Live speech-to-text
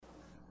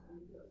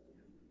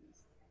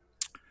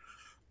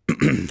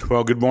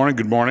Well, good morning.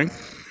 Good morning.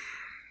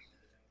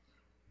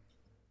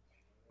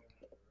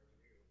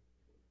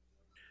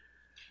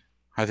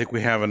 I think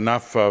we have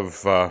enough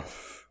of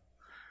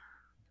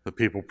the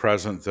people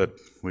present that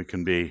we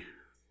can be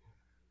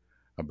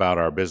about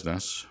our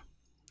business.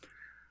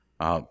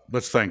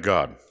 Let's thank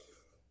God.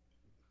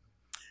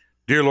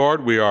 Dear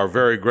Lord, we are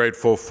very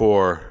grateful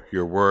for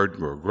your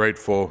word. We're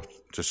grateful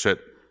to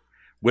sit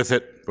with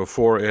it,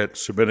 before it,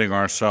 submitting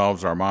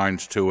ourselves, our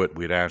minds to it.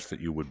 We'd ask that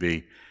you would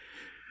be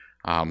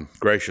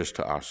gracious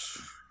to us.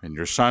 In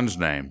your Son's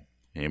name,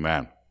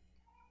 amen.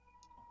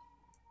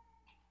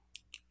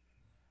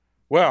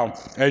 Well,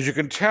 as you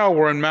can tell,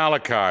 we're in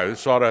Malachi.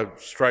 This ought to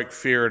strike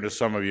fear into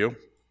some of you.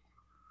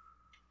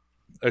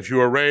 If you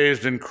were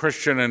raised in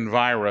Christian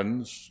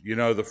environs, you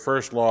know the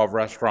first law of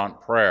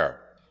restaurant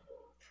prayer.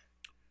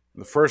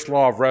 The first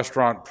law of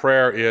restaurant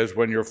prayer is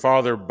when your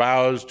father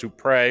bows to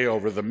pray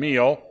over the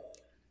meal,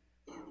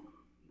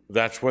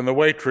 that's when the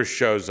waitress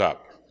shows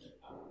up.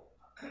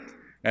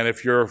 And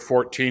if you're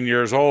 14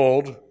 years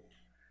old,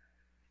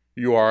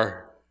 you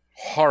are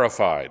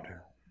horrified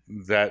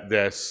that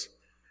this,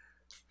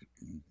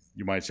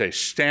 you might say,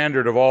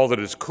 standard of all that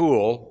is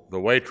cool, the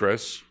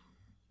waitress,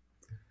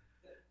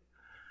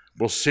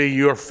 will see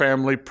your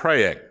family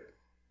praying.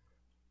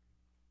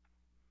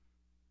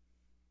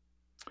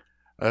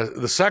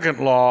 The second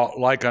law,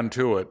 like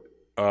unto it,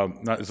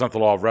 it's not the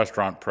law of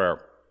restaurant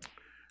prayer.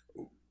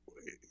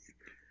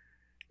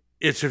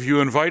 It's if you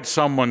invite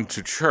someone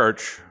to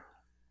church,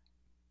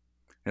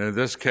 and in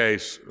this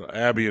case,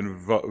 Abby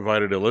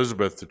invited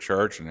Elizabeth to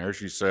church, and there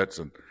she sits,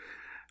 and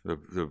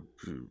the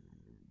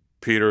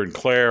Peter and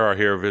Claire are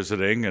here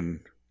visiting, and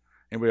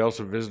anybody else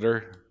a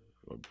visitor?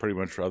 Pretty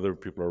much other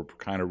people are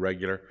kind of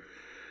regular.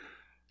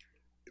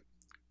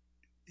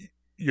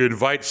 You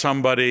invite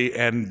somebody,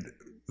 and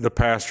the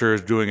pastor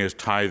is doing his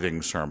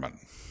tithing sermon.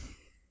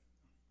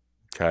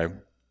 Okay?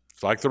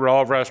 It's like the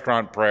law of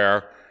restaurant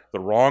prayer, the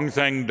wrong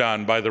thing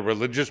done by the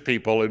religious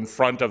people in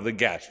front of the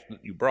guest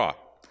that you brought.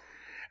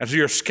 And so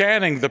you're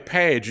scanning the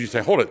page, you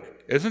say, hold it,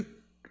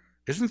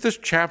 isn't this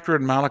chapter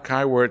in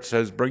Malachi where it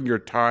says, bring your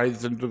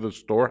tithes into the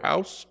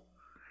storehouse?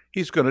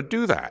 He's going to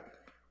do that.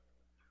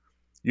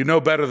 You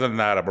know better than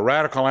that. I'm a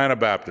radical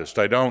Anabaptist.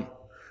 I don't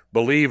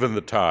believe in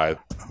the tithe.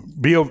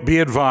 Be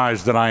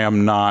advised that I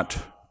am not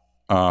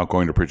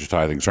going to preach a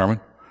tithing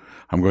sermon.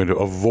 I'm going to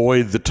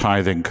avoid the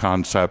tithing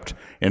concept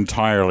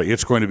entirely.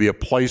 It's going to be a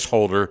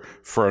placeholder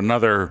for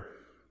another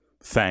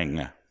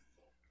thing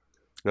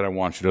that I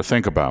want you to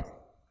think about.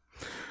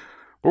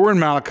 But we're in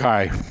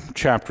Malachi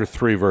chapter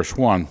 3, verse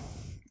 1.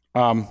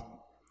 In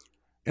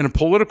a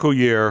political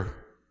year,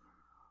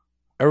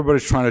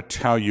 everybody's trying to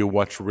tell you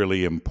what's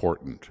really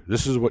important.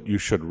 This is what you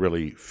should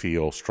really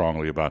feel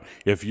strongly about.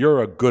 If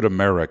you're a good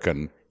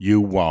American,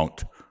 you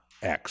won't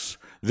X.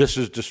 This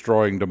is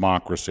destroying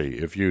democracy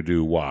if you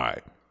do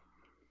Y.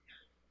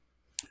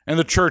 And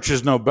the church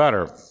is no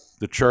better.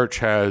 The church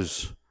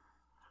has,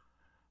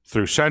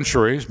 through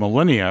centuries,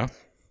 millennia,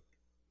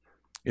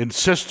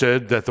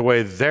 insisted that the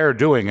way they're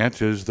doing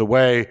it is the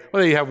way,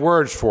 well, you have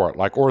words for it,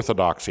 like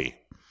orthodoxy.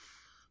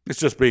 It's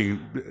just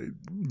being,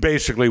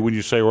 basically when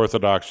you say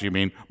orthodoxy, you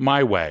mean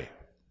my way,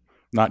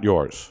 not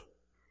yours.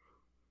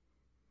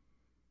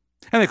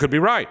 And they could be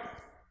right.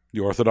 The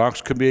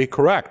Orthodox could be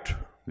correct.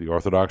 The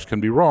Orthodox can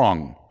be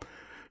wrong.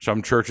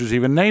 Some churches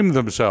even name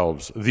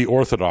themselves the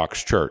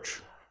Orthodox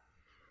Church.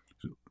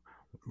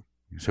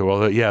 You say,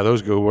 well, yeah,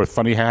 those go with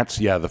funny hats.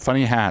 Yeah, the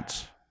funny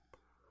hats.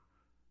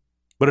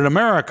 But in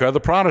America, the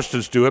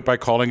Protestants do it by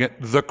calling it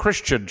the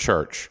Christian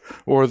Church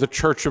or the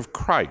Church of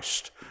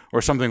Christ or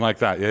something like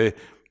that.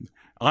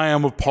 I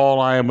am of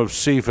Paul, I am of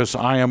Cephas,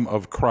 I am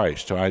of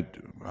Christ.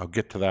 I'll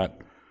get to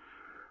that.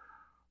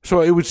 So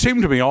it would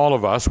seem to me all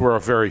of us, we're a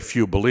very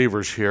few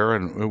believers here,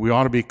 and we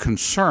ought to be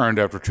concerned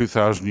after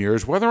 2,000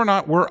 years whether or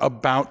not we're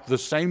about the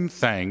same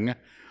thing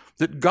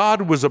that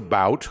God was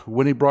about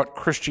when he brought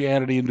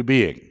Christianity into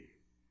being.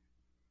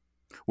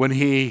 When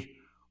he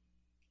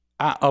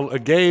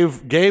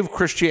gave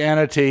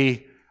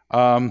Christianity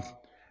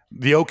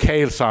the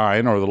okay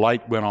sign, or the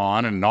light went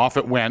on and off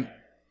it went.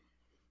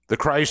 The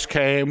Christ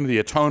came, the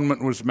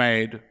atonement was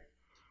made.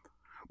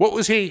 What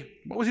was he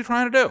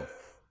trying to do?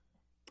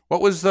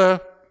 What was the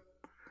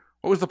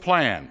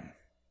plan?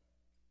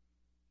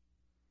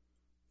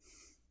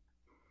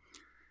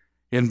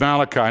 In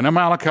Malachi. Now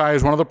Malachi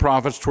is one of the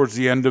prophets towards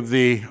the end of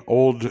the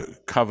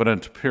Old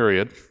Covenant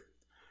period.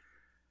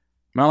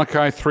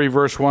 Malachi 3,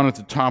 verse 1 at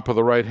the top of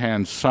the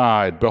right-hand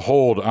side.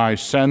 Behold, I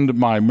send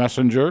my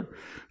messenger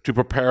to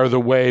prepare the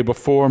way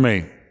before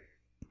me.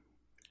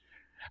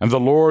 And the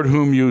Lord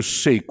whom you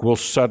seek will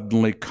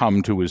suddenly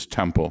come to his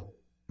temple.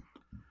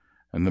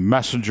 And the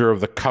messenger of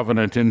the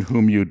covenant in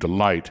whom you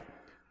delight,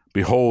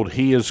 behold,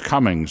 he is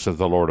coming, says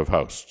the Lord of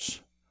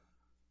hosts.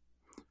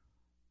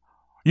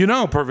 You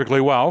know perfectly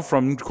well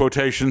from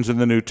quotations in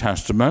the New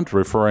Testament,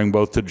 referring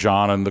both to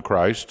John and the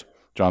Christ,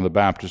 John the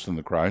Baptist and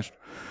the Christ,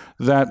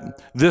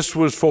 that this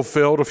was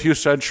fulfilled a few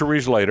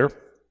centuries later.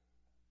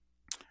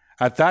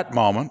 At that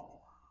moment,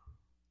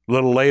 A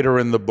little later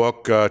in the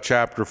book,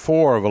 chapter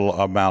 4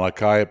 of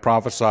Malachi, it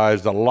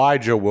prophesies that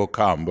Elijah will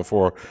come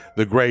before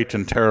the great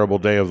and terrible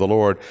day of the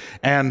Lord.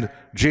 And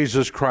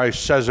Jesus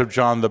Christ says of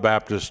John the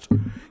Baptist,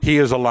 he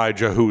is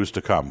Elijah who is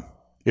to come,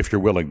 if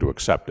you're willing to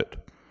accept it.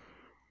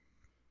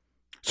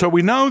 So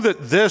we know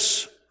that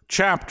this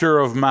chapter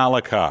of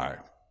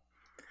Malachi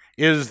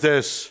is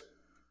this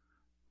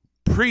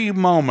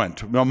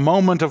pre-moment, a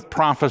moment of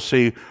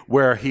prophecy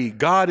where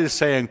God is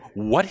saying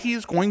what he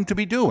is going to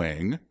be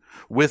doing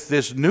with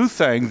this new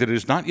thing that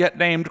is not yet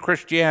named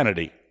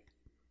Christianity.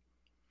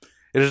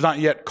 It is not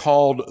yet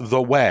called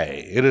the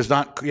way. It is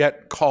not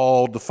yet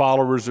called the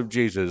followers of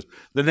Jesus.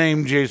 The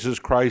name Jesus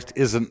Christ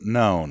isn't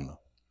known.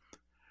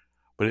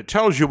 But it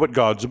tells you what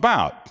God's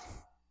about.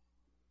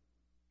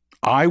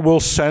 I will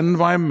send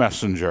my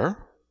messenger,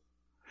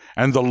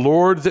 and the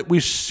Lord that we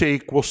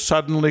seek will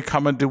suddenly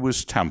come into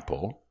his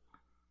temple.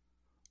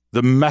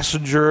 The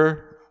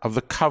messenger of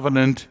the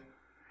covenant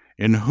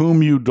in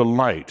whom you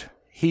delight,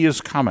 he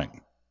is coming.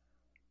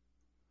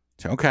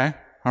 Say, okay,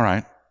 all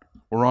right,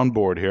 we're on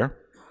board here.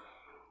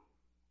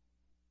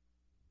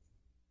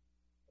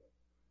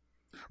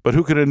 But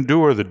who can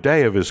endure the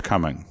day of his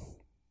coming?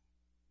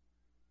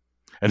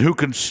 And who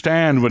can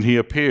stand when he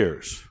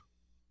appears?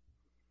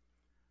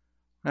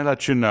 I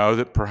let you know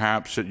that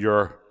perhaps we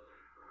were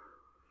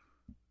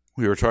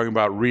talking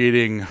about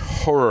reading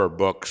horror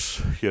books,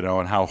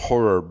 and how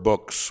horror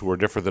books were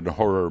different than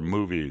horror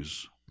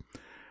movies.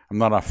 I'm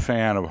not a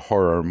fan of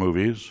horror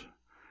movies.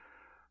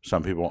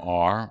 Some people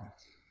are.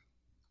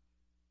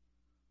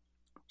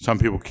 Some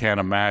people can't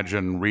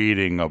imagine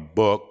reading a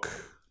book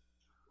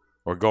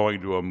or going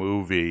to a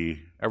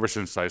movie ever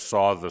since I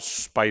saw The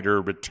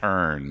Spider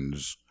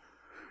Returns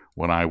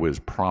when I was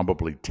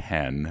probably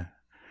 10,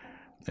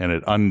 and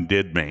it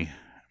undid me.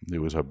 It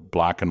was a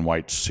black and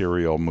white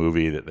serial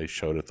movie that they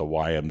showed at the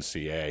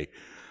YMCA,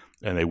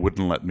 and they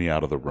wouldn't let me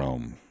out of the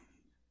room.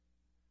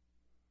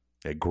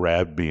 They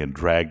grabbed me and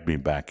dragged me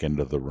back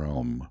into the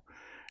room,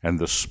 and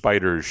the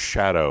spider's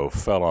shadow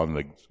fell on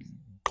the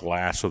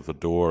glass of the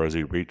door as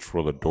he reached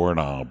for the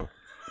doorknob.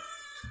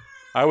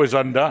 I was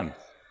undone.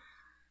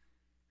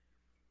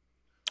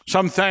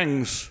 Some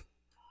things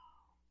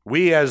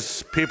we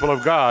as the people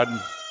of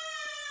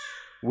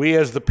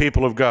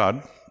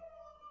God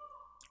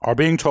are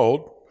being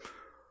told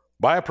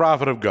by a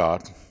prophet of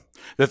God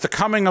that the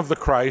coming of the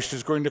Christ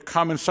is going to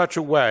come in such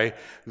a way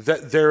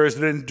that there is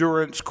an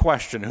endurance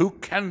question. Who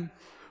can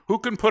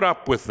put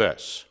up with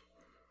this?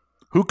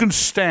 Who can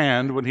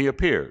stand when he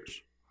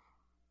appears?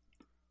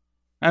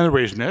 And the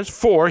reason is,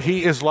 for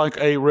he is like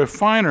a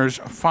refiner's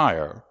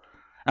fire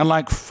and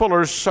like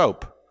fuller's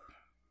soap.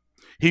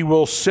 He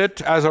will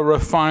sit as a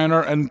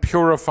refiner and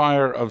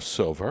purifier of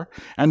silver,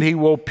 and he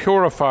will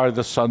purify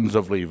the sons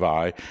of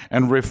Levi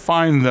and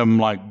refine them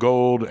like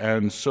gold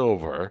and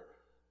silver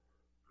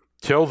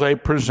till they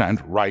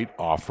present right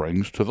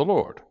offerings to the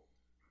Lord.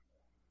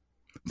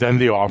 Then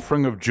the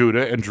offering of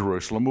Judah and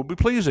Jerusalem will be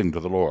pleasing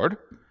to the Lord,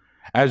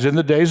 as in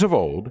the days of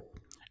old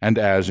and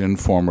as in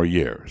former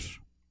years.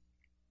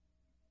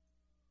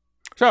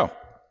 So,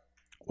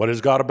 what is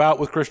God about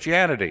with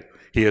Christianity?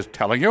 He is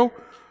telling you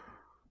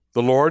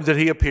the Lord that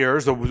he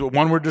appears, the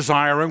one we're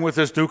desiring with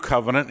this new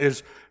covenant,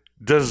 is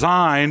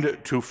designed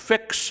to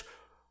fix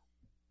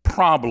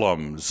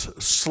problems,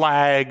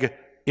 slag,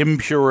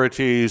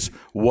 impurities,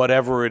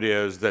 whatever it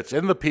is that's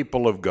in the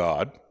people of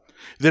God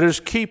that is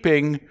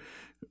keeping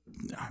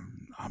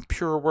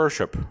pure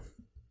worship.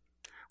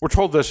 We're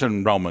told this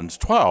in Romans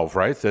 12,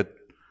 right? That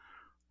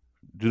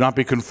do not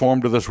be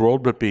conformed to this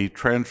world, but be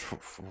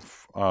transformed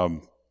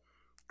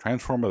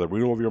by the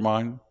renewal of your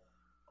mind.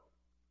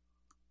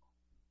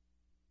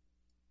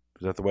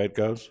 Is that the way it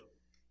goes?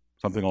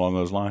 Something along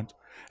those lines.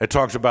 It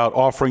talks about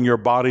offering your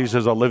bodies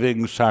as a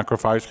living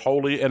sacrifice,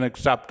 holy and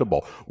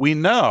acceptable. We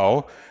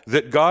know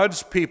that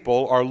God's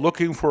people are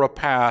looking for a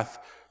path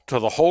to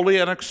the holy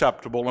and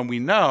acceptable, and we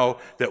know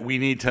that we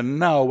need to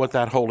know what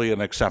that holy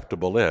and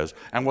acceptable is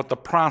and what the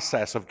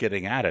process of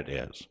getting at it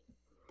is.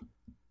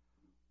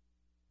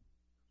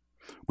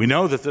 We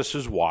know that this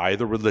is why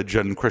the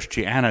religion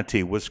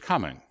Christianity was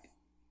coming.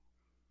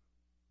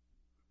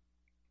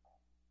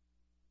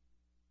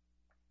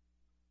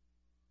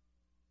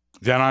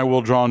 Then I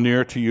will draw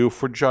near to you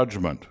for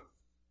judgment.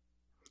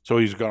 So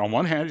he's going, on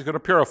one hand, he's going to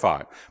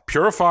purify.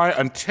 Purify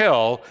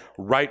until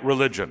right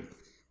religion.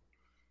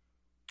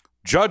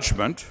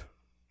 Judgment,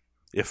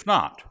 if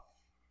not.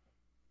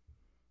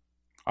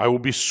 I will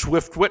be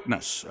swift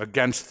witness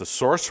against the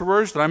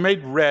sorcerers. And I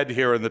made red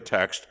here in the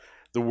text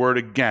the word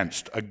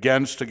against.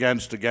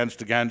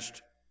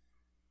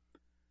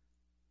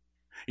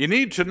 You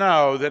need to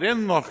know that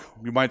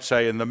you might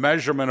say, in the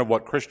measurement of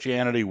what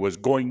Christianity was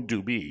going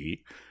to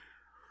be,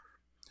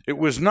 it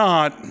was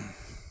not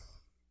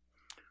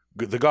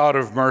the God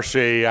of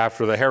mercy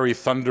after the hairy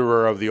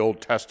thunderer of the Old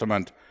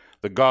Testament.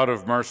 The God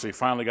of mercy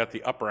finally got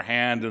the upper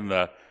hand in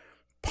the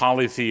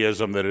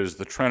polytheism that is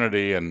the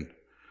Trinity, and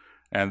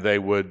they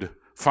would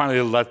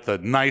finally let the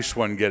nice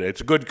one get it.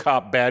 It's good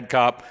cop, bad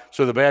cop.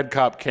 So the bad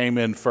cop came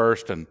in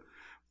first and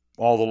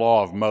all the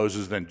law of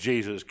Moses. Then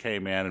Jesus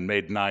came in and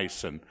made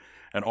nice and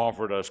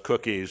offered us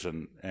cookies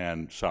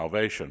and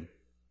salvation.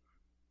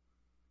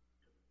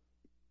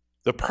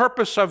 The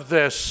purpose of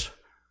this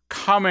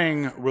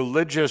coming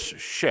religious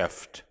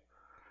shift,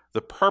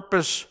 the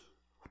purpose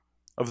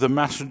of the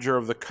messenger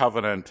of the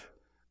covenant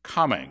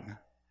coming,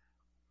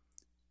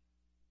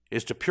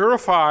 is to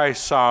purify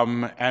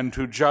some and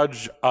to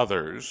judge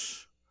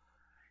others.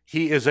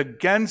 He is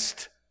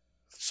against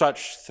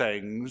such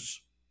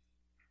things,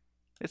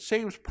 it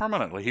seems,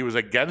 permanently. He was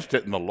against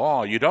it in the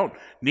law. You don't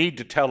need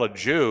to tell a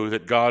Jew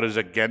that God is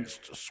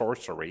against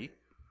sorcery,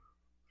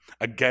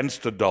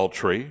 against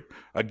adultery,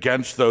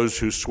 against those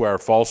who swear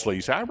falsely.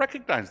 You say, I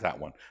recognize that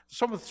one.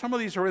 Some of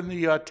these are in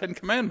the Ten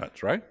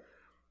Commandments, right?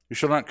 You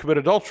shall not commit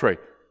adultery.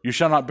 You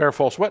shall not bear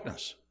false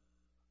witness.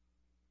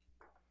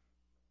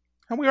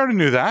 And we already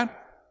knew that.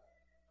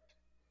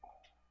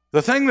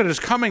 The thing that is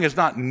coming is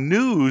not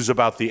news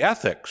about the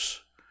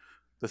ethics.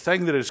 The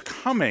thing that is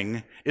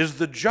coming is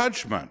the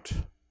judgment.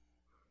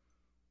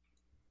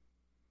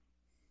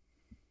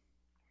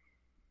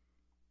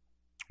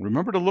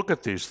 Remember to look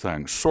at these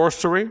things: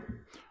 sorcery,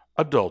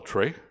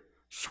 adultery,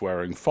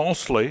 swearing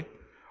falsely,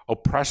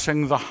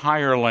 oppressing the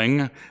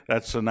hireling.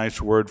 That's a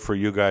nice word for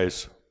you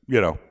guys,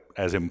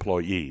 as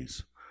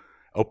employees.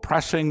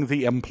 Oppressing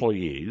the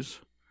employees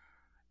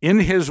in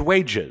his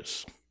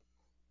wages,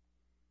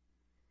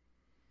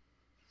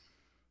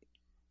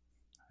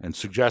 and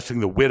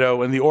suggesting the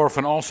widow and the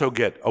orphan also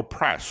get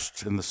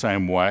oppressed in the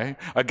same way,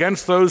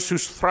 against those who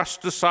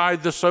thrust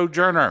aside the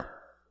sojourner.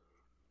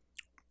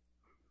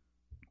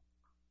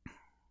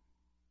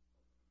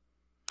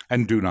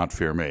 And do not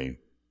fear me,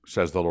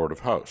 says the Lord of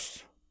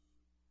hosts.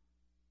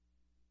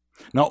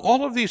 Now,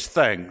 all of these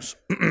things,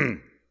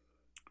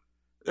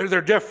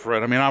 they're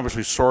different. I mean,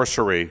 obviously,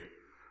 sorcery,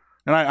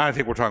 and I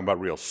think we're talking about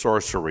real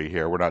sorcery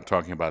here. We're not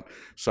talking about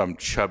some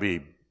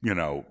chubby,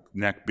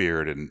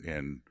 neckbeard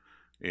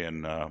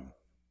in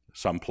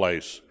some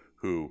place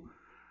who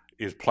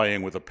is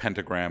playing with a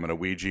pentagram and a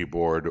Ouija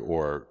board,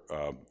 or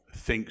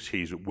thinks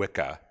he's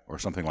Wicca or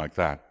something like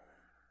that,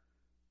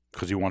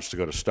 because he wants to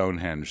go to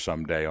Stonehenge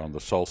someday on the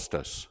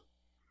solstice.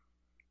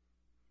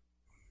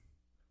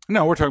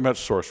 No, we're talking about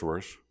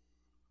sorcerers.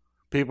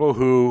 People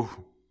who,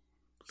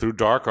 through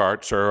dark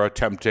arts, are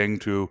attempting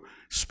to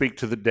speak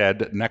to the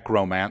dead,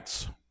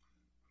 necromance.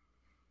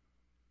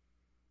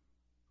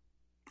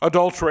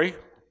 Adultery.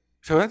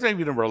 So that's not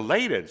even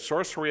related.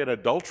 Sorcery and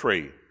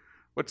adultery.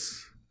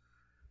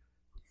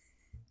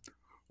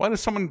 Why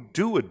does someone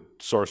do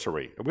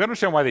sorcery? We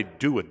understand why they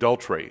do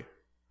adultery.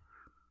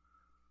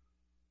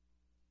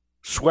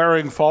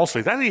 Swearing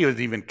falsely. That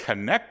isn't even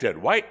connected.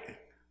 Why?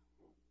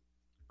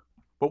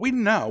 But we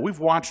know, we've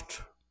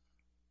watched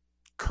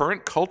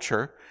current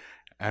culture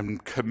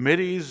and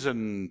committees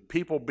and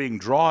people being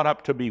drawn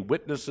up to be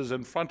witnesses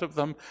in front of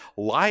them,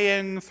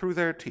 lying through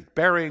their teeth,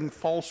 bearing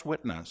false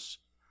witness.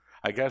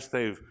 I guess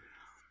they've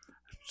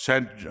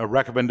sent a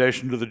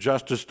recommendation to the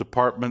Justice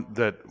Department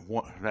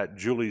that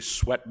Julie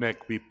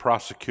Swetnick be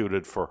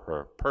prosecuted for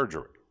her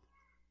perjury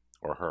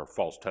or her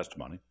false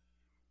testimony.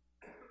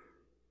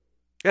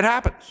 It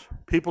happens.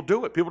 People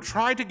do it. People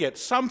try to get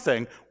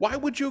something. Why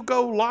would you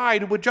go lie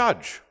to a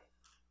judge?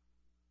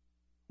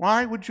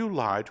 Why would you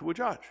lie to a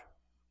judge?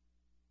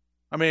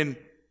 I mean,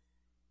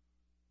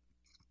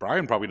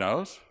 Brian probably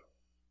knows.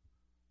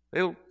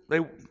 They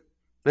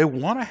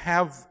want to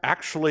have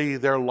actually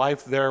their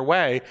life their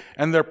way,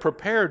 and they're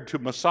prepared to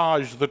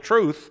massage the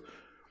truth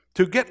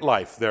to get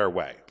life their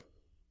way.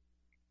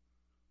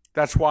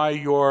 That's why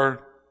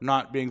you're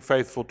not being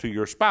faithful to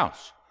your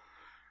spouse.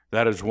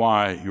 That is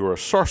why you're a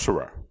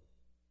sorcerer.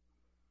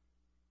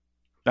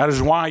 That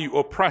is why you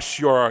oppress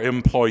your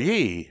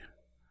employee.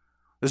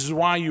 This is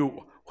why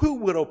who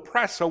would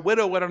oppress a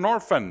widow and an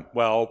orphan?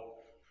 Well,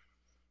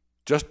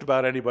 just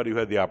about anybody who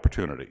had the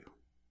opportunity.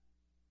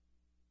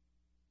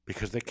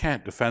 Because they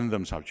can't defend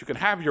themselves. You can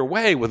have your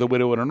way with a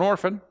widow and an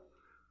orphan.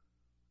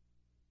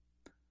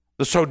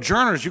 The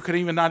sojourners, you could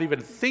not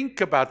even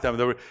think about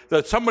them.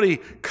 That somebody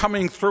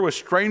coming through, a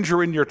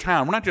stranger in your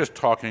town. We're not just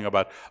talking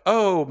about,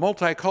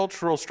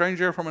 multicultural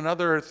stranger from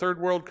another third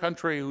world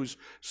country whose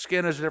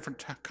skin is a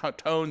different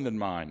tone than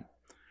mine.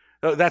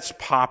 That's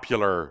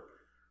popular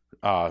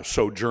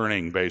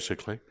sojourning,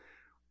 basically.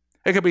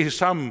 It could be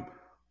some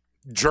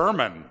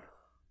German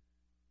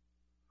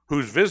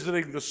who's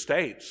visiting the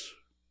States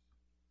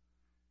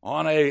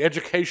on an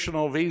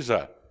educational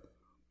visa.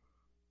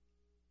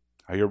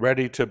 Are you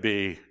ready to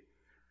be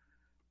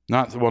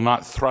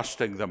not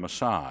thrusting them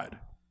aside?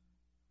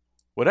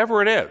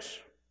 Whatever it is,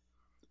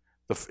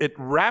 it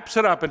wraps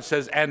it up and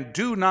says, and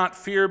do not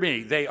fear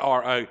me. They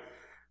are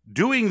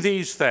doing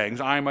these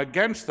things. I'm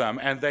against them,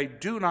 and they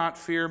do not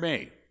fear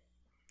me.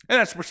 And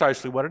that's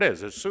precisely what it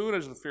is. As soon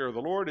as the fear of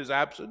the Lord is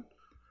absent,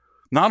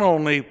 not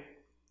only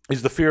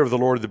is the fear of the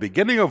Lord the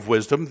beginning of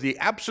wisdom, the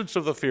absence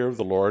of the fear of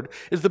the Lord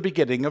is the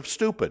beginning of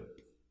stupid.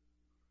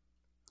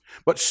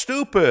 But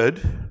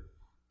stupid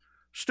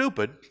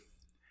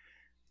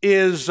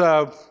is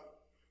that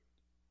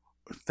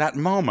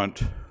moment.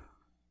 Have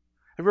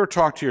you ever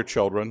talked to your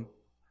children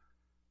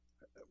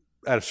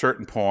at a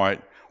certain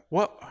point,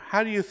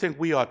 how do you think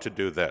we ought to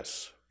do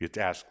this? You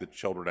ask the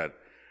children at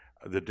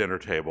the dinner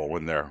table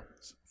when they're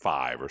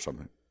 5 or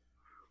something.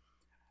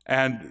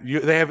 And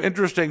they have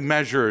interesting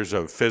measures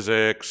of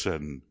physics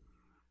and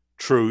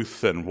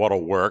truth and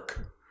what'll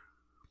work.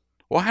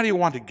 Well, how do you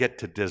want to get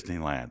to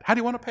Disneyland? How do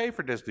you want to pay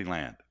for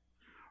Disneyland?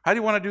 How do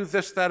you want to do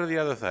this, that, or the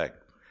other thing?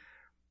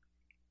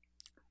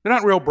 They're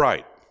not real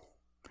bright.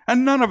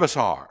 And none of us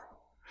are.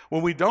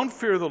 When we don't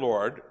fear the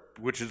Lord,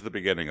 which is the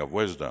beginning of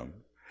wisdom,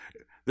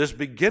 this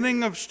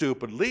beginning of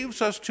stupid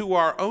leaves us to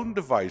our own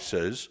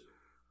devices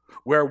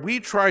where we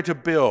try to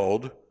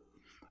build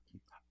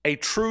a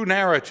true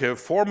narrative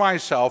for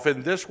myself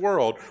in this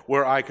world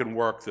where I can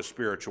work the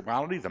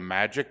spirituality, the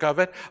magic of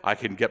it. I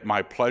can get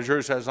my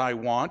pleasures as I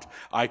want.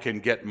 I can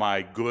get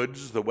my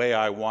goods the way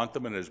I want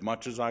them and as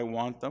much as I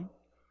want them.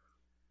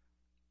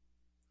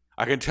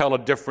 I can tell a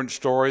different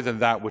story than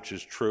that which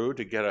is true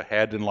to get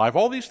ahead in life.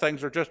 All these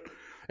things are just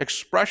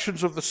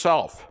expressions of the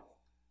self.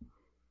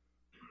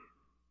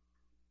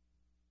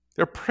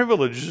 They're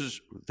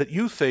privileges that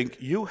you think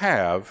you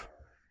have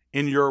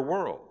in your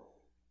world.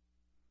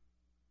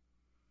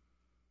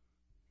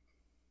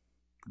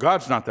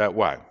 God's not that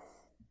way.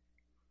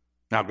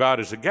 Now, God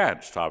is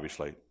against,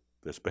 obviously,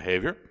 this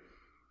behavior.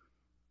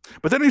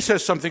 But then he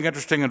says something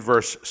interesting in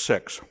verse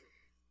 6.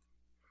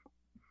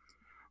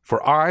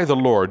 For I, the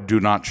Lord, do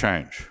not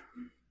change.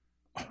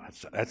 Oh,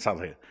 that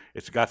sounds like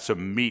it's got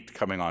some meat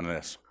coming on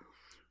this.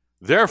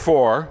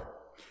 Therefore,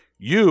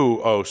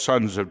 you, O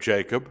sons of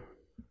Jacob,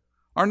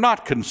 are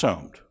not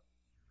consumed.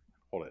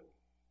 Hold it.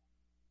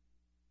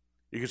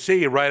 You can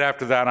see right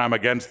after that, I'm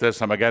against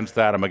this, I'm against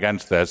that, I'm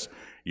against this.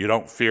 You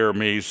don't fear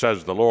me,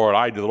 says the Lord.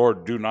 I, the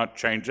Lord, do not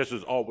change. This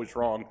is always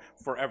wrong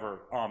forever.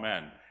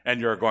 Amen. And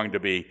you're going to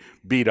be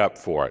beat up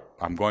for it.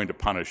 I'm going to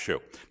punish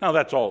you. Now,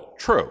 that's all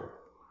true.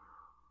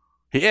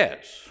 He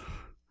is.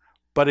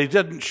 But he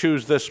didn't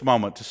choose this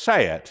moment to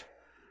say it.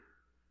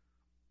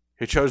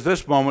 He chose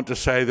this moment to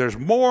say there's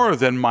more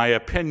than my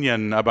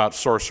opinion about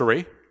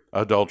sorcery,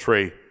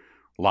 adultery,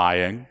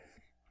 lying.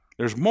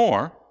 There's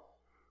more.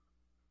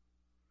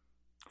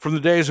 From the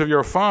days of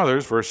your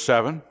fathers, verse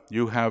 7,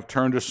 you have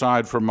turned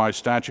aside from my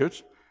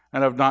statutes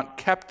and have not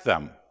kept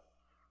them.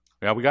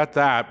 Yeah, we got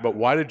that, but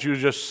why did you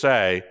just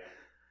say,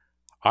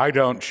 I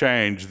don't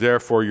change,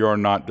 therefore you're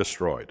not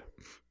destroyed?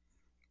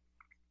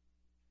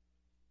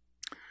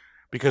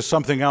 Because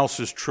something else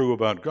is true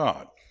about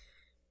God.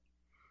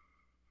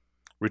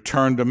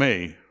 Return to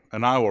me,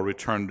 and I will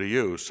return to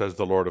you, says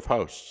the Lord of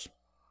hosts.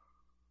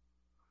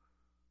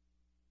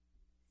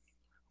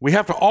 We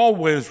have to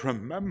always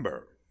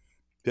remember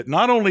that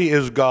not only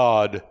is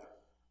God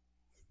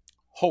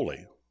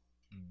holy,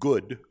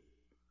 good,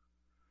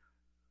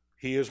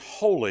 he is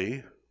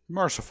wholly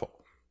merciful.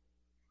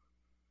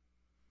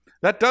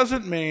 That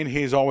doesn't mean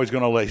he's always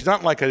going to he's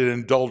not like an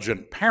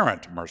indulgent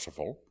parent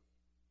merciful.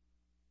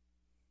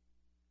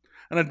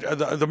 And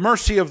the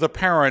mercy of the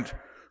parent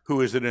who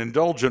is an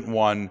indulgent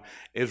one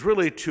is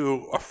really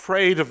too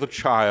afraid of the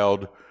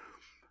child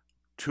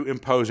to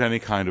impose any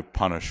kind of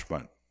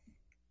punishment.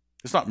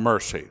 It's not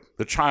mercy.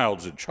 The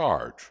child's in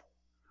charge.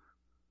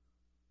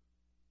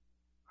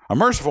 A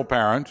merciful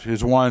parent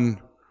is one,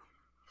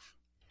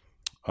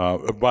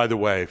 by the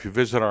way, if you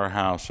visit our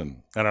house,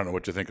 and I don't know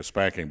what you think of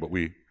spanking, but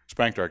we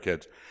spanked our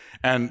kids.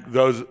 And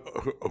those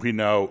we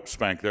know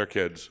spank their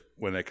kids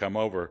when they come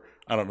over.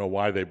 I don't know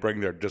why they bring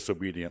their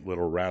disobedient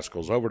little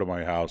rascals over to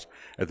my house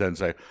and then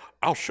say,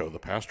 I'll show the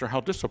pastor how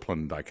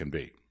disciplined I can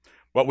be.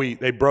 Well,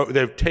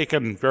 they've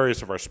taken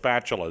various of our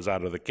spatulas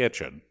out of the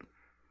kitchen,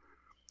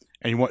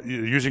 and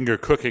you're using your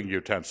cooking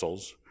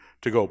utensils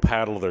to go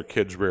paddle their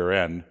kid's rear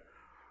end.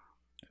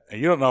 And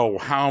you don't know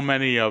how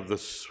many of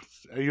this,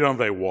 you don't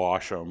know if they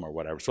wash them or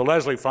whatever. So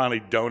Leslie finally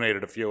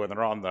donated a few, and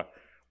they're on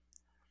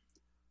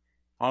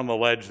the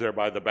ledge there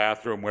by the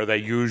bathroom where they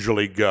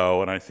usually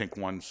go. And I think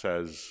one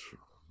says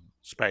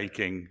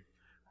spanking,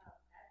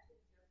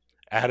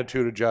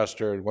 attitude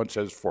adjuster, and one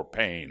says for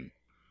pain.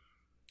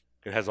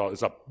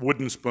 It's a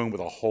wooden spoon with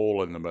a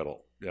hole in the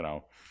middle, you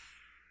know.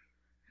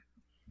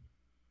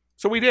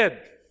 So we did.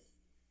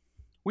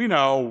 We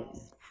know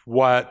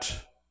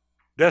what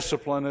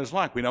discipline is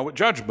like. We know what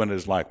judgment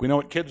is like. We know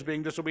what kids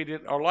being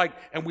disobedient are like.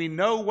 And we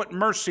know what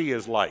mercy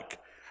is like.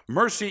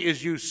 Mercy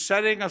is you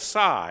setting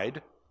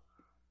aside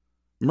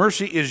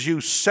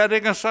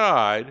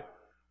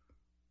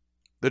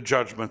the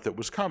judgment that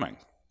was coming.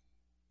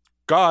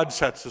 God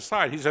sets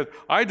aside. He said,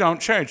 I don't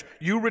change.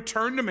 You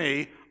return to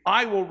me,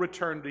 I will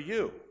return to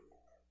you.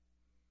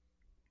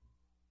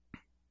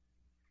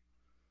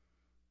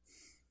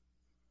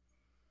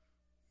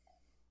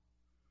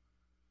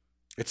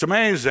 It's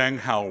amazing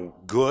how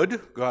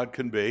good God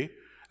can be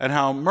and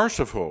how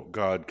merciful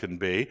God can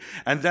be.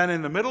 And then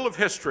in the middle of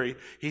history,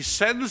 he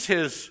sends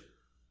his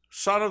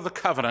Son of the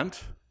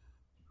Covenant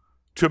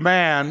to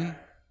man.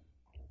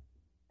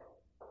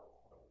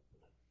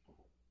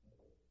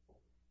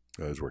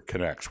 Those were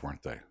connects,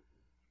 weren't they?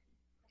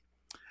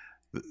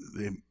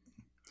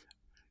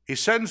 He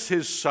sends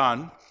his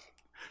Son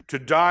to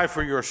die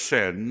for your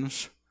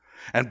sins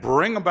and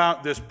bring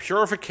about this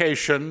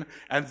purification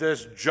and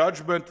this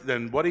judgment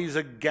and what he's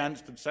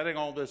against and setting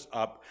all this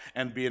up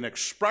and be an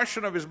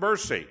expression of his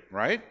mercy,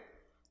 right?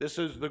 This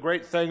is the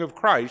great thing of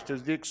Christ,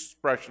 is the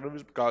expression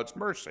of God's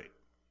mercy.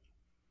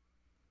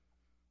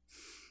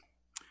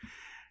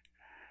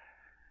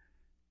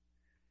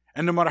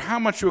 And no matter how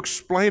much you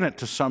explain it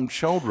to some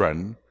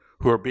children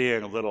who are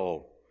being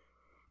little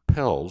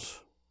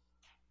pills,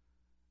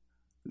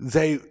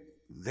 they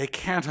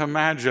can't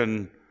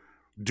imagine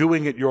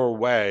doing it your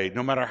way,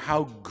 no matter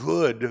how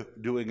good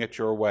doing it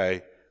your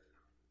way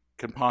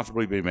can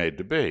possibly be made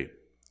to be.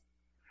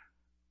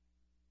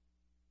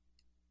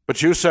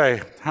 But you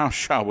say, how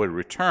shall we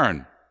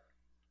return?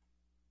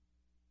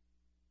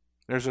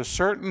 There's a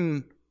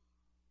certain,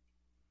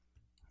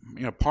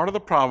 part of the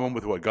problem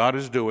with what God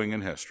is doing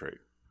in history.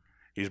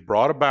 He's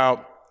brought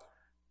about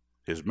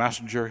his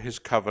messenger, his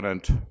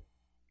covenant,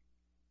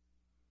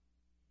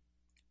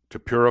 to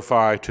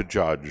purify, to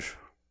judge,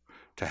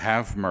 to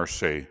have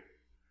mercy.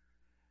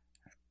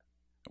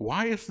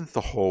 Why isn't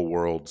the whole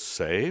world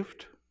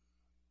saved?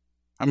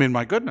 I mean,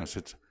 my goodness,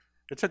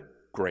 it's a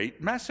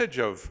great message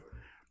of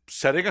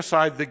setting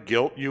aside the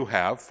guilt you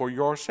have for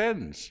your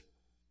sins.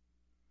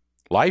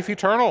 Life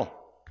eternal,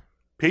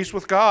 peace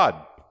with God.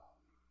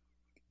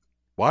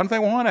 Why don't they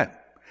want it?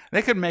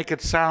 They can make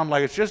it sound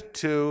like it's just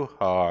too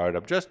hard.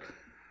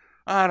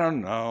 I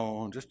don't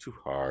know, just too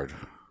hard.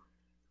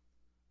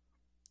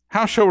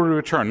 How shall we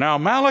return? Now,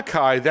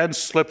 Malachi then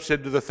slips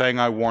into the thing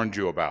I warned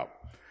you about.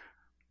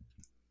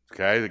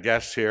 Okay, the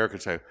guests here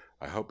could say,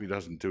 I hope he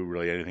doesn't do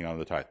really anything on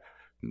the tithe.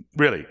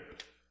 Really?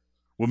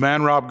 Will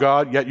man rob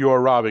God? Yet you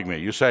are robbing me.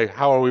 You say,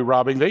 how are we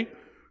robbing thee?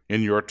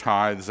 In your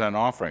tithes and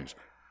offerings.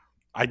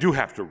 I do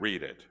have to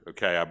read it,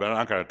 okay? I'm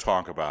not going to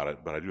talk about it,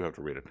 but I do have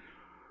to read it.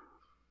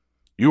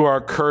 You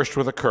are cursed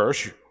with a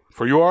curse,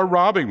 for you are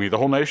robbing me, the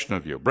whole nation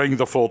of you. Bring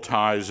the full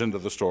tithes into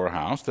the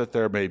storehouse, that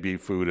there may be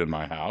food in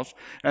my house,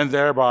 and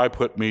thereby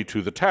put me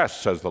to the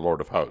test, says the Lord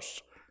of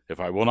hosts. If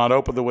I will not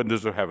open the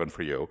windows of heaven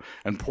for you,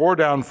 and pour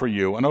down for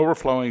you an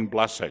overflowing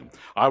blessing,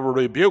 I will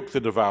rebuke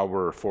the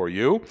devourer for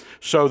you,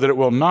 so that it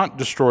will not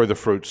destroy the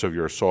fruits of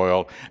your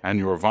soil, and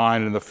your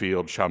vine in the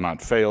field shall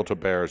not fail to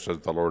bear, says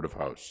the Lord of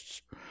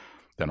hosts.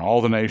 Then all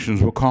the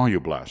nations will call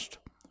you blessed.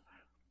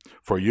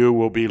 For you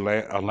will be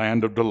a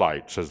land of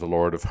delight, says the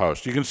Lord of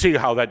hosts. You can see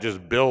how that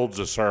just builds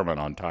a sermon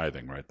on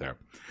tithing right there.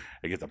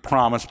 You get the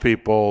promise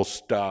people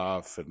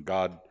stuff and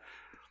God.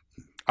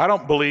 I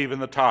don't believe in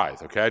the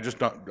tithe, okay? I just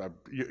don't.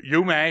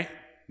 You may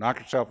knock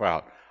yourself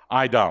out.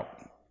 I don't.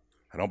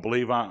 I don't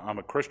believe I'm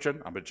a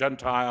Christian. I'm a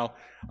Gentile.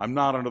 I'm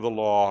not under the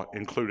law,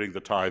 including the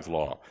tithe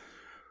law.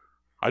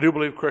 I do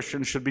believe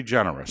Christians should be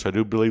generous. I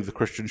do believe the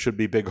Christians should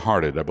be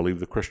big-hearted. I believe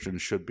the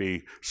Christians should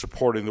be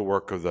supporting the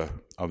work of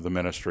the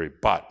ministry,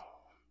 but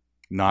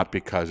not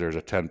because there's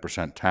a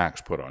 10%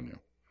 tax put on you.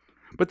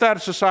 But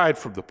that's aside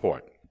from the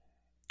point.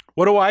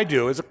 What do I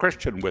do as a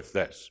Christian with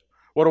this?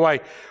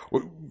 What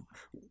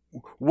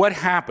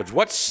happens?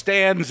 What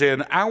stands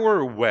in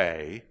our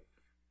way?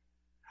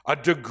 A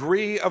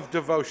degree of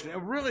devotion. It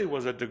really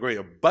was a degree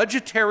of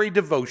budgetary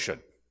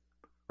devotion,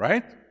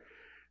 right?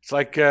 It's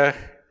like you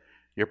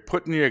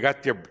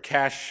got your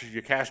cash,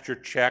 you cashed your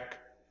check.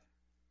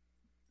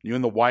 You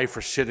and the wife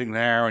are sitting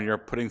there and you're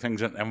putting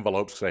things in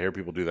envelopes, because I hear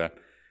people do that.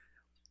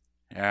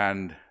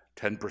 And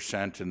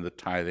 10% in the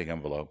tithing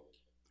envelope.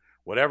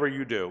 Whatever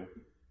you do,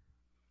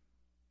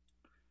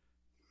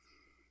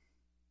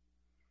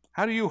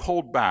 how do you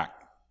hold back?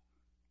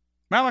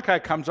 Malachi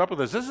comes up with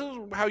this. This is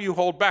how you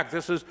hold back.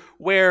 This is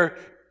where,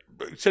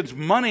 since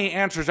money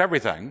answers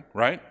everything,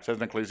 right? It says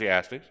in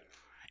Ecclesiastes,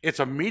 it's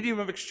a medium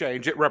of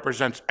exchange. It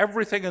represents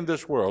everything in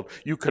this world.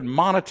 You can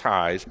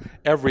monetize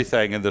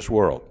everything in this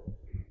world.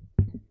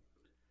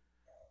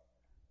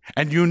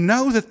 And you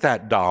know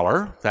that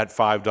dollar, that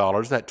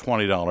 $5, that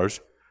 $20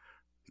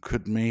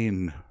 could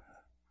mean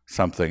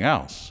something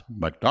else,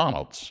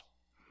 McDonald's.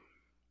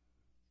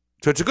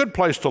 So it's a good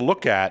place to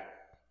look at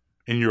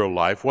in your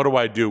life. What do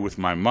I do with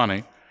my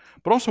money?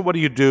 But also, what do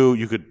you do?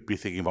 You could be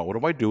thinking about, what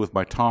do I do with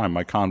my time,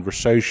 my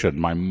conversation,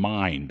 my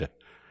mind?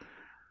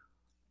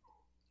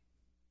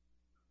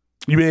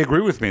 You may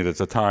agree with me that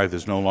the tithe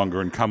is no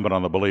longer incumbent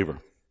on the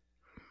believer.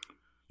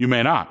 You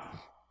may not.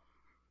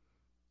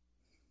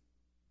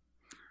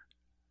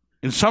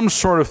 In some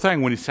sort of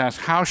thing, when he says,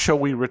 how shall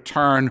we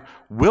return?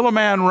 Will a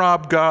man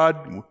rob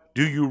God?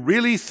 Do you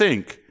really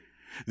think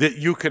that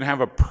you can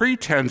have a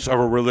pretense of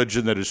a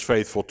religion that is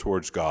faithful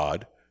towards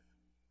God,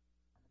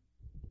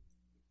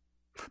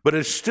 but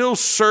is still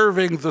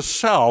serving the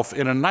self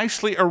in a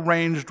nicely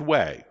arranged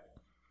way?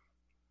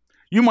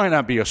 You might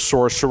not be a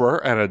sorcerer,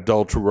 an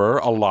adulterer,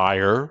 a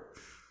liar,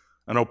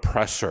 an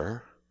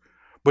oppressor,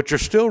 but you're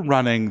still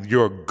running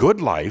your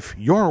good life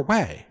your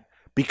way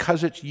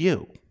because it's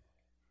you.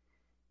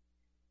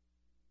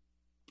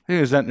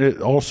 Is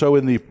that also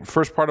in the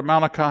first part of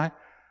Malachi?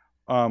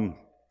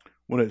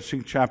 When it's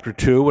in chapter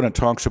 2, when it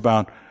talks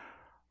about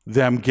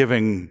them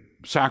giving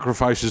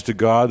sacrifices to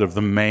God of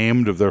the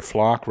maimed of their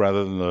flock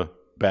rather than the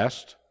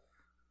best.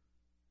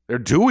 They're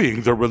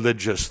doing the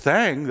religious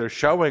thing. They're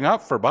showing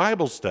up for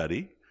Bible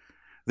study.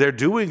 They're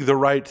doing the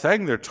right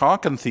thing. They're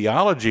talking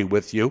theology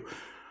with you.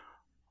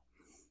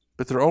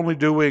 But they're only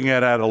doing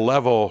it at a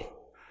level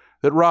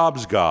that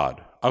robs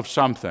God of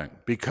something,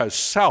 because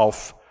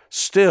self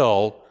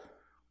still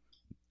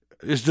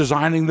is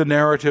designing the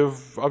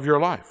narrative of your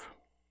life.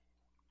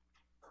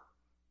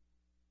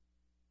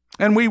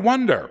 And we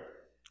wonder,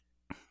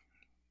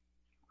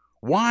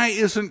 why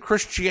isn't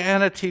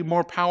Christianity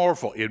more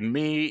powerful in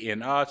me,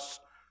 in us?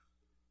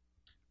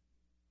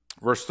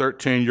 Verse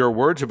 13, your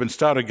words have been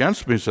stout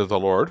against me, says the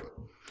Lord.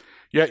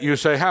 Yet you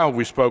say, how have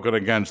we spoken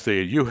against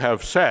thee? You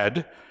have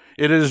said,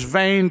 it is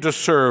vain to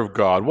serve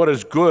God. What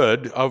is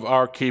good of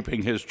our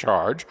keeping his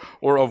charge,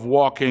 or of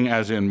walking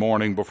as in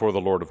mourning before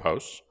the Lord of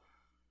hosts?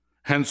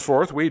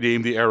 Henceforth we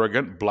deem the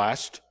arrogant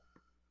blessed.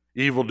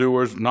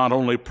 Evildoers not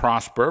only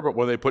prosper, but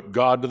when they put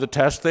God to the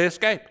test, they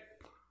escape.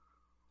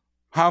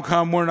 How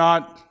come we're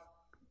not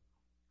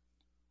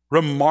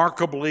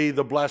remarkably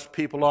the blessed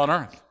people on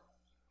earth?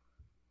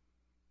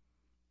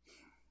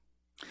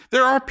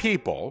 There are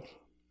people,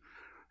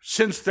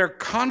 since they're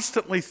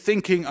constantly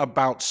thinking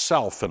about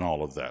self in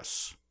all of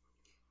this,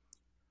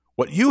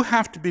 what you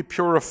have to be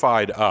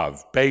purified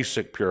of,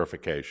 basic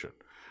purification,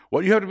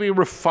 what you have to be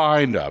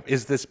refined of,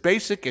 is this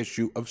basic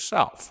issue of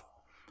self.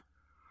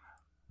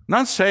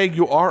 Not saying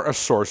you are a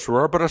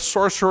sorcerer, but a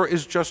sorcerer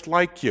is just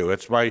like you.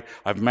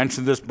 I've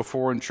mentioned this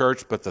before in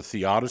church, but the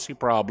theodicy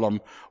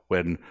problem,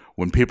 when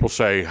people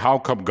say, how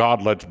come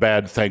God lets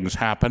bad things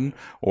happen,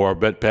 or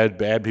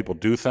bad people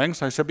do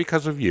things? I said,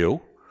 because of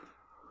you,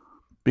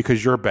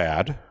 because you're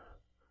bad.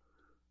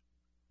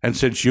 And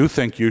since you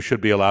think you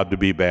should be allowed to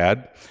be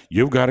bad,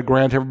 you've got to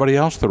grant everybody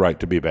else the right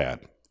to be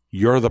bad.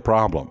 You're the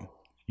problem.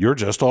 You're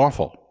just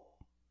awful.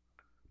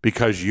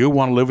 Because you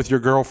want to live with your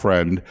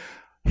girlfriend,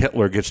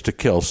 Hitler gets to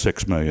kill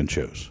 6 million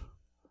Jews.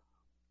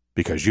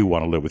 Because you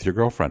want to live with your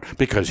girlfriend.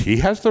 Because he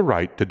has the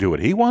right to do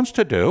what he wants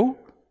to do.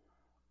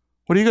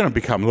 What are you going to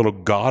become, a little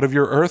god of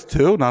your earth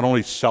too? Not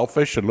only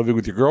selfish and living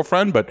with your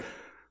girlfriend, but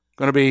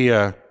going to be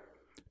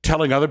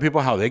telling other people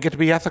how they get to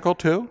be ethical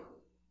too?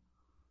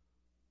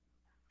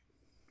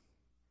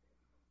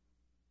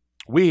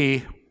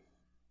 We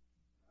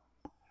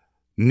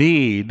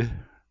need,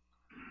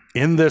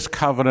 in this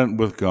covenant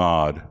with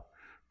God,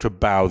 to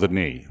bow the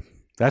knee.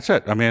 That's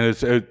it. I mean,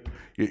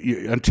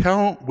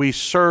 until we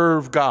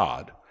serve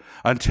God,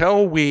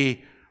 until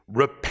we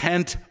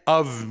repent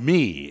of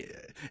me,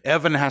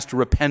 Evan has to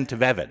repent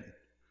of Evan.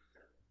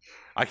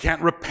 I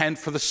can't repent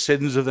for the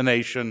sins of the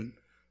nation.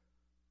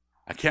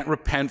 I can't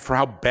repent for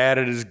how bad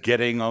it is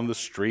getting on the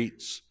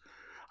streets.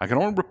 I can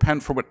only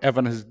repent for what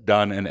Evan has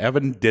done, and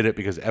Evan did it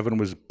because Evan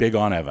was big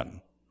on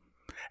Evan.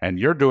 And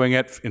you're doing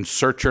it,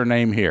 insert your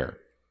name here.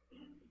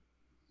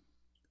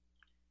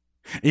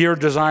 You're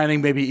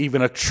designing maybe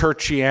even a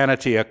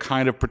churchianity, a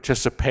kind of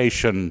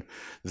participation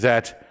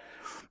that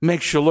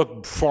makes you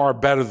look far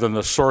better than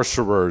the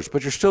sorcerers,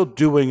 but you're still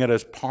doing it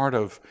as part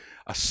of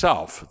a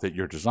self that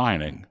you're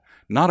designing,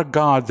 not a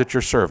God that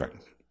you're serving.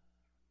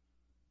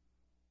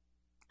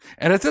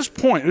 And at this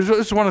point, this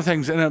is one of the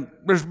things, and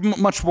there's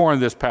much more in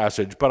this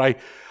passage, but I,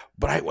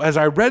 as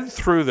I read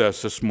through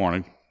this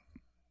morning,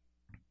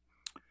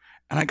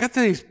 and I got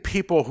these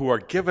people who are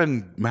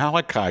giving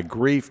Malachi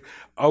grief.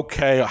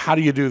 Okay, how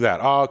do you do that?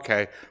 Oh,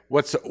 okay,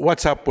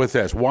 what's up with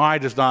this? Why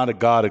does not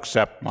God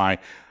accept my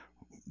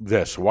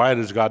this? Why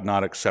does God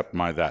not accept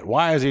my that?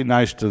 Why is he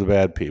nice to the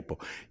bad people?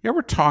 You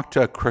ever talk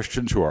to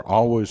Christians who are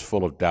always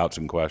full of doubts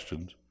and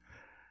questions?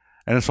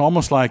 And it's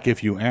almost like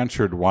if you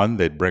answered one,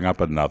 they'd bring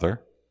up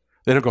another.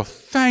 They'd go,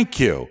 thank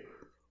you,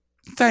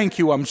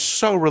 I'm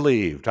so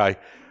relieved. I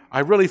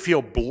really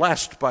feel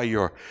blessed by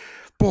your...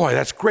 Boy,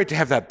 that's great to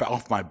have that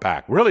off my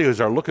back. Really, as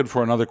they're looking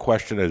for another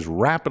question as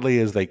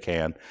rapidly as they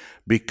can,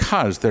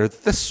 because they're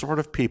this sort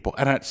of people.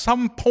 And at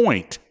some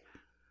point,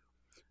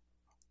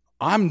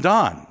 I'm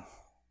done.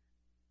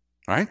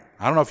 Right?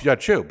 I don't know if you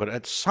got you, but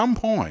at some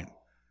point,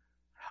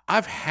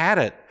 I've had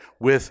it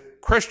with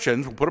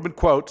Christians, we'll put them in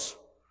quotes,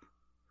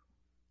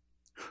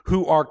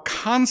 who are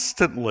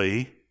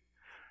constantly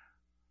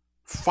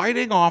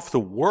fighting off the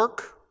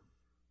work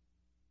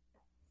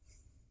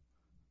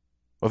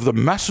of the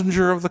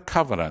messenger of the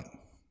covenant,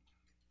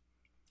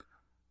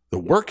 the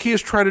work he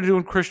is trying to do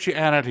in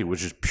Christianity,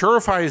 which is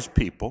purify his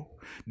people,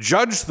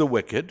 judge the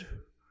wicked,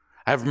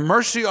 have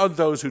mercy on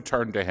those who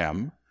turn to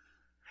him,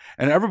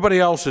 and everybody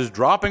else is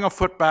dropping a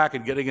foot back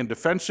and getting in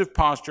defensive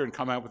posture and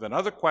coming up with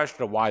another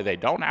question of why they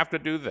don't have to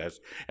do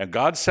this. And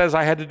God says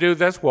I had to do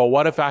this. Well,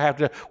 what if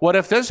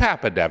this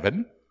happened,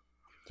 Evan?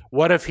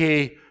 What if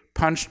he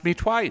punched me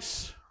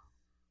twice?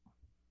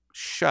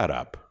 Shut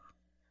up.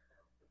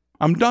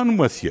 I'm done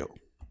with you.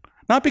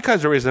 Not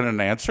because there isn't an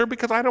answer,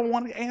 because I don't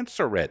want to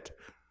answer it.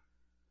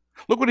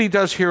 Look what he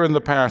does here in the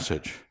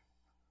passage.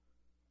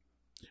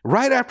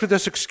 Right after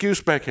this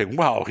excuse making,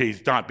 well,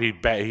 he's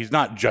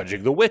not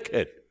judging the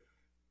wicked.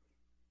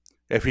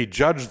 If he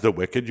judged the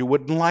wicked, you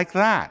wouldn't like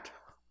that.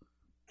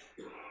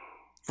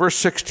 Verse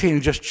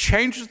 16 just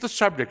changes the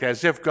subject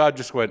as if God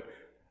just went,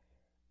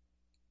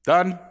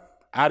 done,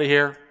 out of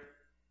here,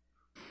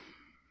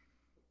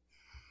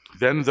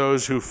 Then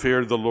those who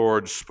feared the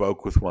Lord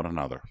spoke with one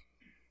another.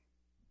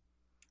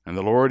 And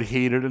the Lord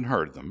heeded and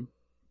heard them.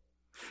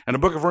 And a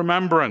book of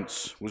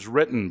remembrance was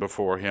written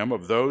before him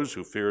of those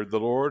who feared the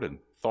Lord and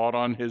thought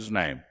on his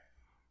name.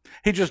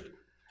 He says,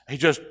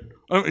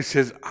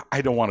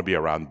 I don't want to be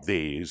around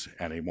these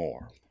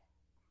anymore.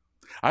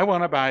 I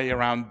want to be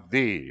around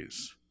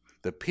these,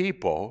 the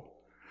people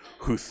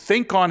who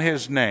think on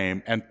his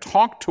name and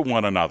talk to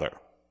one another.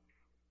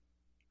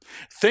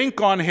 Think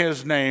on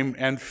his name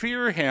and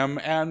fear him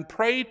and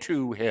pray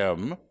to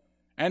him,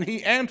 and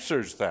he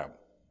answers them.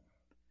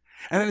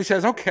 And then he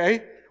says,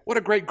 okay, what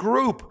a great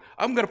group.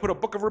 I'm going to put a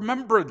book of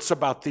remembrance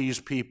about these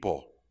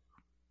people.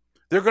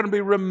 They're going to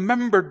be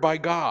remembered by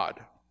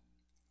God.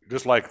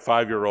 Just like a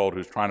 5-year-old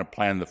who's trying to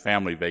plan the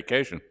family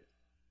vacation.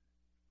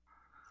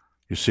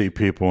 You see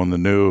people in the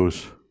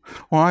news,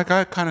 well, I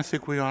kind of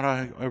think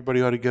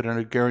everybody ought to get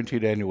a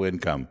guaranteed annual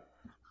income.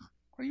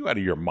 Are you out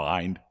of your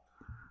mind?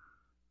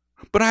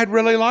 But I'd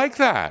really like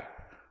that.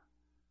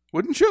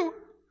 Wouldn't you?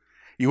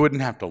 You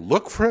wouldn't have to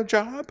look for a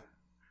job.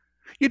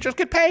 You'd just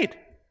get paid.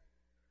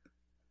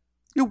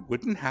 You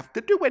wouldn't have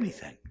to do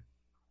anything.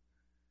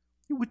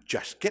 You would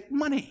just get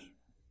money.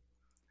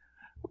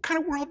 What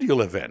kind of world do you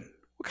live in?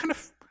 What kind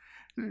of...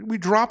 We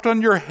dropped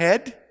on your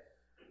head?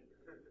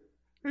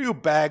 Are you a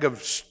bag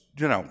of,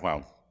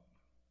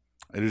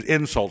 there's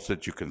insults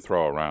that you can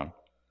throw around.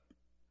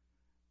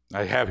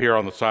 I have here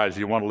on the sides,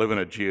 you want to live in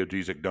a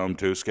geodesic dome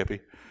too, Skippy?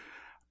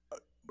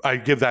 I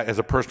give that as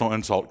a personal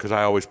insult because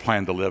I always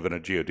planned to live in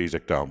a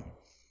geodesic dome.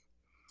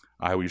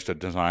 I used to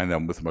design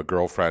them with my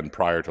girlfriend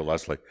prior to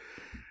Leslie.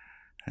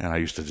 And I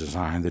used to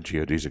design the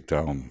geodesic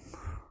dome,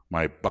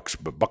 my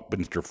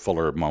Buckminster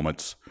Fuller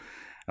moments.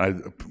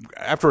 And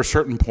after a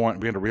certain point, I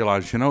began to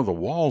realize, the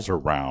walls are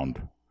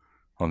round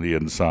on the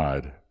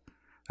inside.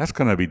 That's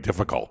going to be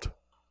difficult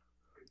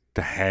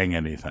to hang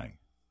anything.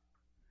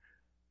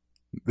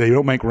 They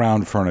don't make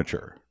round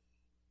furniture.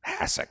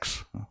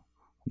 Hassocks.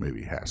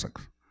 Maybe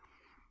hassocks.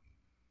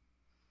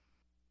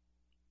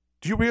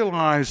 Do you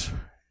realize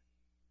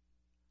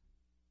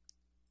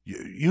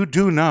you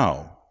do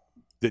know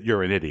that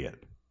you're an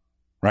idiot?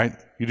 Right?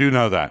 You do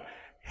know that.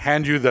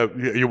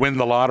 You win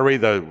the lottery,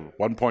 the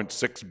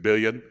 1.6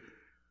 billion.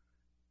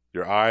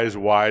 Your eyes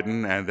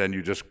widen, and then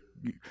you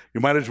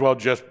might as well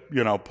just,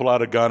 pull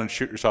out a gun and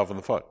shoot yourself in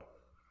the foot.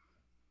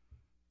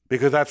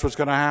 Because that's what's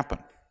going to happen.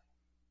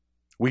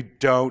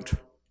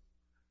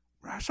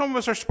 Some of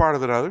us are smarter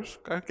than others.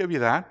 I'll give you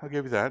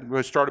that.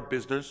 We'll start a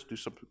business, do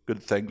some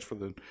good things for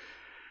the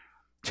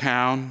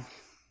town.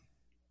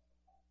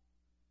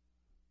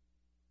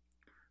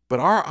 But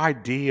our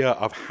idea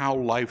of how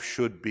life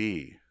should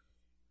be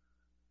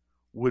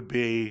would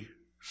be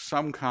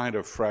some kind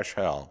of fresh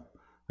hell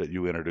that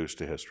you introduce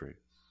to history.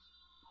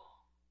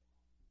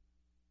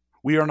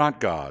 We are not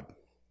God.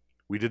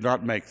 We did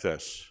not make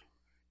this.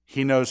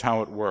 He knows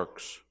how it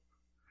works.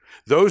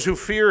 Those who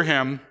fear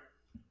him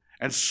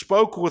and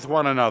spoke with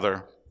one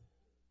another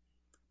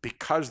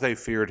because they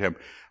feared him.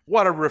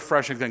 What a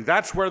refreshing thing.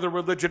 That's where the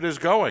religion is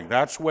going.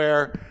 That's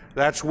where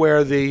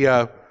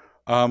the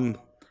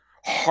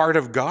heart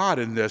of God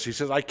in this. He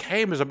says, I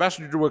came as a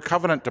messenger to a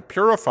covenant to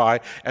purify,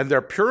 and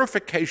their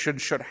purification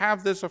should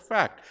have this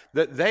effect,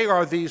 that they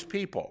are these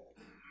people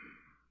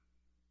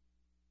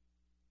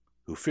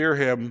who fear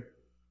him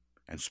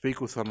and speak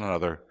with one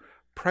another,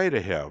 pray to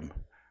him,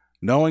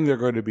 knowing they're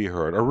going to be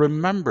heard, or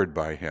remembered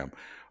by him.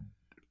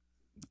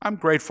 I'm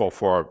grateful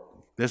for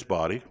this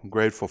body. I'm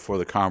grateful for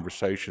the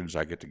conversations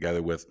I get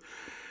together with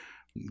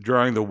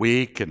during the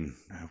week, and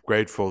I'm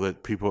grateful that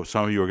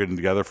some of you are getting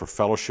together for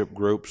fellowship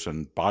groups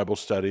and Bible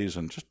studies,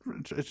 and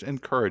it's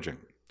encouraging.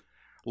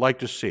 I like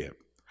to see it.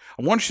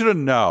 I want you to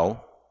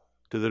know,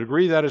 to the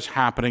degree that is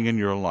happening in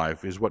your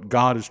life, is what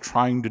God is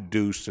trying to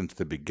do since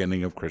the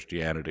beginning of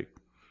Christianity.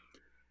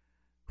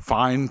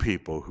 Find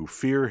people who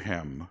fear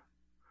him,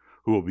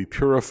 who will be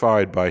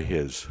purified by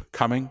his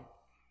coming,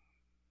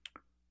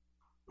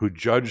 who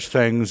judge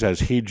things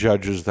as he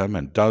judges them,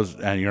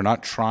 and you're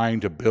not trying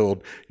to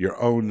build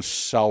your own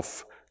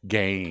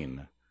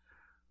self-gain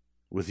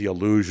with the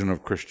illusion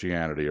of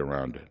Christianity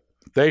around it.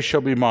 They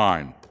shall be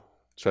mine,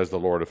 says the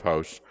Lord of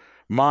hosts,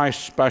 my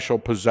special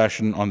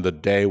possession on the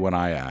day when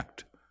I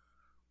act.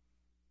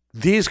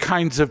 These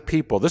kinds of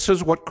people, this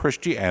is what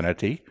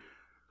Christianity,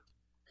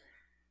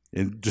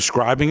 in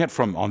describing it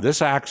from on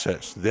this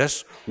axis,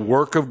 this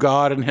work of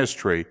God in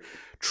history,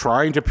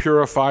 trying to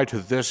purify to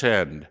this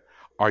end.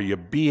 Are you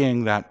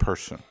being that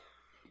person?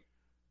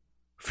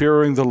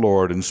 Fearing the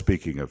Lord and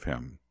speaking of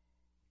him.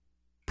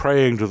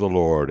 Praying to the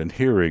Lord and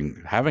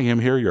having him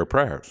hear your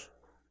prayers.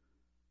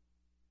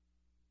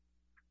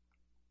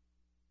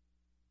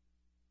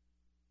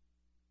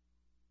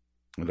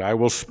 And I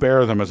will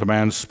spare them as a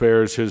man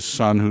spares his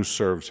son who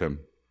serves him.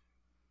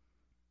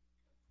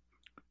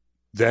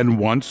 Then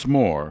once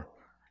more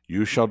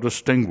you shall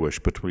distinguish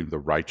between the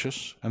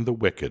righteous and the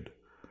wicked,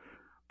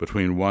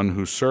 between one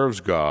who serves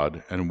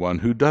God and one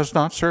who does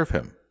not serve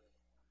him.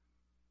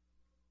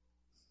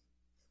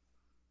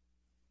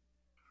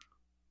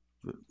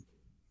 It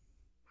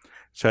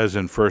says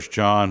in 1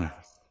 John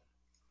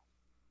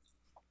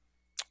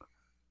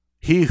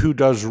He who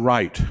does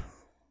right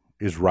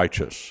is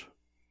righteous.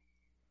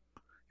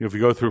 If you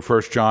go through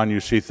 1 John, you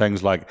see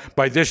things like,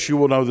 by this you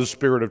will know the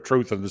spirit of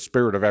truth and the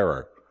spirit of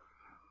error.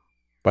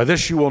 By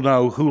this you will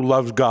know who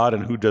loves God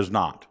and who does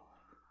not.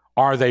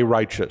 Are they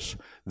righteous?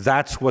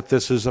 That's what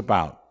this is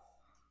about.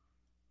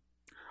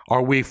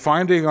 Are we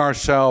finding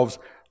ourselves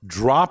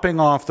dropping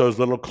off those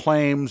little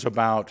claims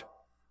about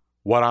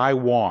what I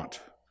want?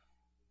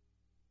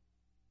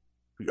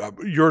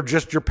 You're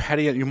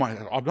petty.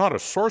 I'm not a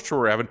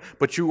sorcerer, Evan,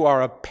 but you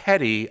are a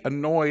petty,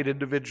 annoyed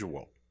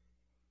individual.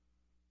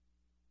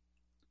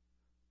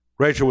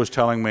 Rachel was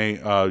telling me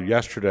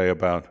yesterday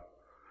about,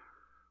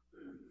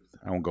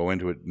 I won't go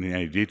into it in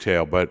any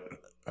detail, but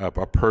a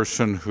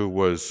person who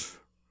was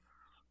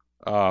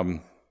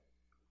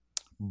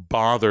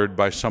bothered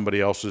by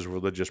somebody else's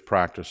religious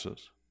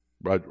practices,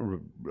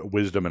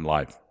 wisdom in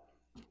life.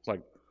 It's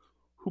like,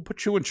 who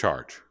put you in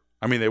charge?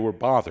 I mean, they were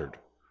bothered.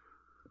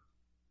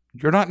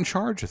 You're not in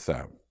charge of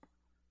them.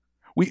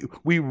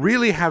 We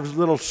really have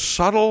little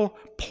subtle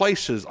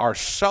places. Our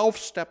self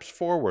steps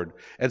forward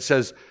and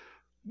says,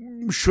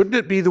 shouldn't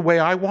it be the way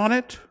I want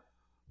it?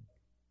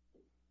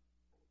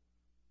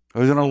 I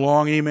was in a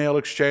long email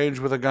exchange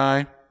with a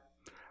guy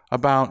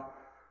about,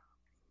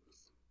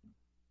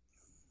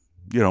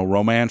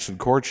 romance and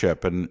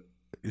courtship, and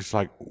it's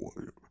like,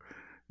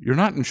 you're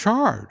not in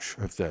charge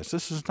of this.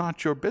 This is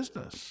not your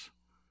business.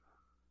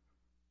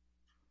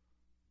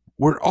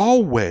 We're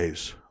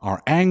always,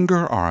 our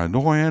anger, our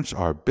annoyance,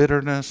 our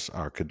bitterness,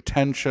 our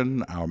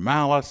contention, our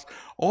malice,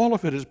 all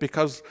of it is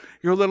because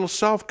your little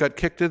self got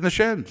kicked in the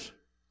shins.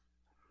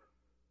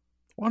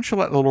 Why don't you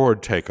let the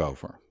Lord take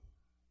over?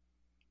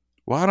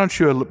 Why don't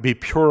you be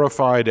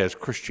purified as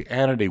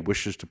Christianity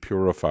wishes to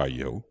purify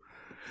you,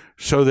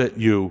 so that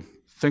you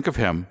think of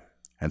Him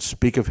and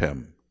speak of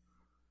Him.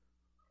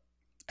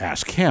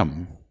 Ask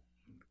Him.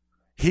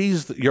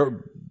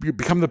 You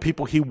become the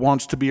people He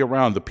wants to be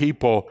around, the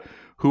people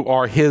who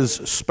are His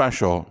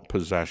special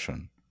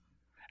possession.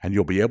 And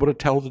you'll be able to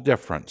tell the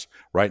difference.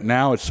 Right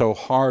now, it's so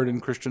hard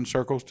in Christian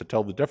circles to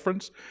tell the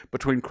difference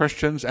between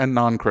Christians and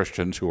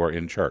non-Christians who are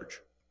in church.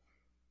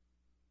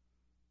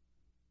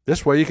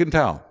 This way you can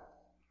tell.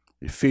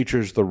 It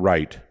features the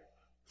right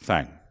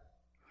thing.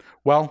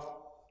 Well,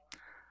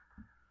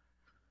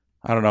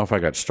 I don't know if I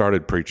got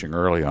started preaching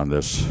early on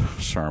this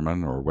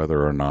sermon or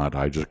whether or not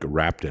I just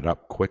wrapped it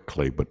up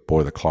quickly, but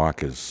boy, the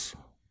clock is...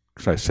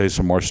 Should I say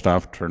some more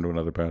stuff? Turn to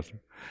another pastor?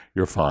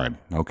 You're fine.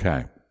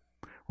 Okay.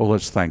 Well,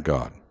 let's thank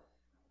God.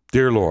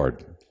 Dear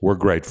Lord, we're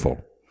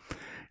grateful.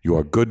 You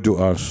are good to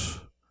us.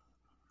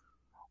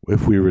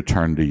 If we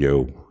return to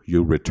you,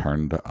 you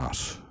return to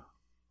us.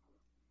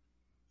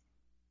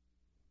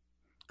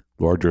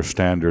 Lord, your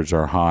standards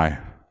are high,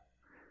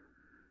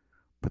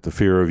 but the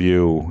fear of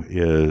you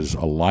is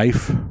a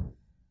life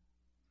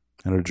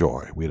and a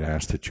joy. We'd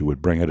ask that you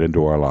would bring it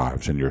into our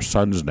lives. In your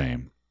Son's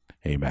name,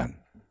 amen.